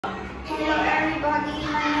Hello everybody,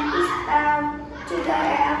 my name is Today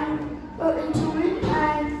I am going to read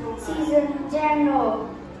my season journal.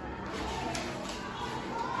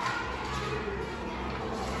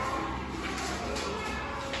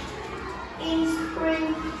 In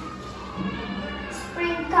spring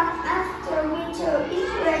comes after winter. It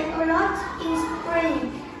rains a lot in spring.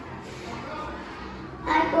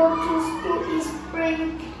 I go to school in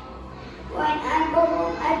spring. When I go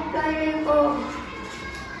home, I play home.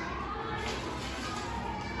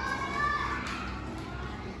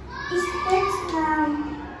 It's spring now.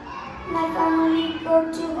 My family go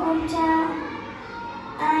to hometown.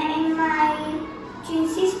 I and my twin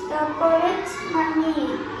sister collect money.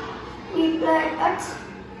 We play at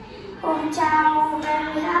hometown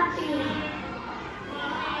very happy.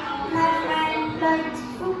 My friend played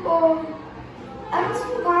football at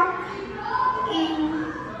park in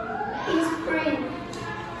spring.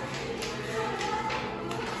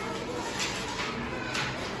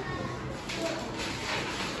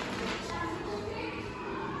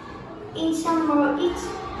 In summer, it's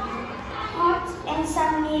hot and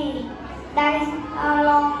sunny. Days are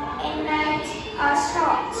long and nights are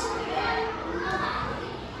short.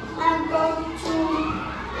 I go to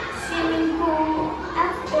swimming pool.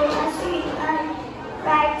 After I swim, I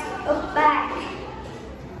ride a bike.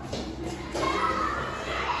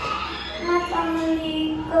 My family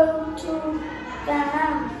go to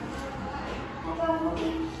Danang. My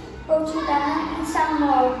family go to Danang in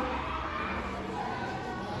summer.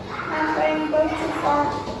 My friend go to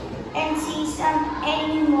park and see some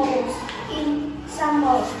animals in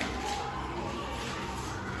summer.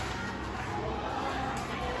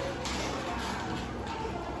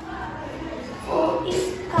 Fall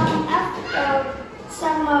is come after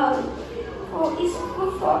summer. Fall is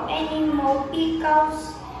good for animals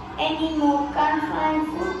because animals can find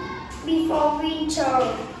food before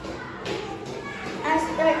winter. I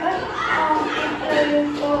stay at home and play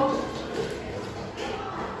with fall.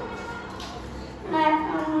 My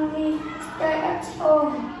family stay at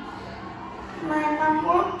home. My mom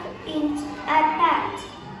work in iPad.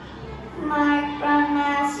 My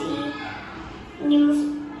grandma see news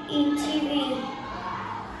in TV.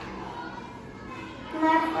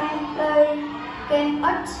 My friend play game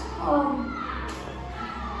at home.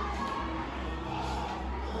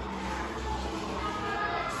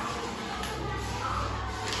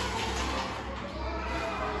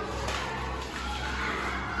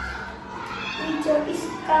 Winter is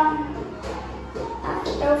come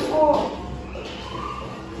after fall.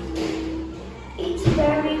 It's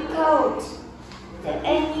very cold. The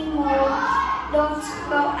animals don't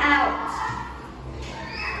go out.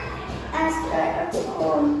 I stay at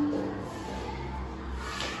home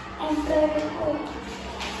and play with home.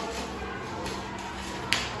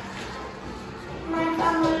 My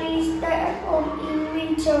family stay at home in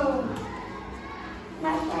winter.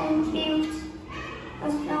 My friend built a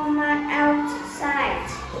snowman outside.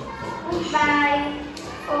 Goodbye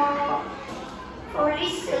for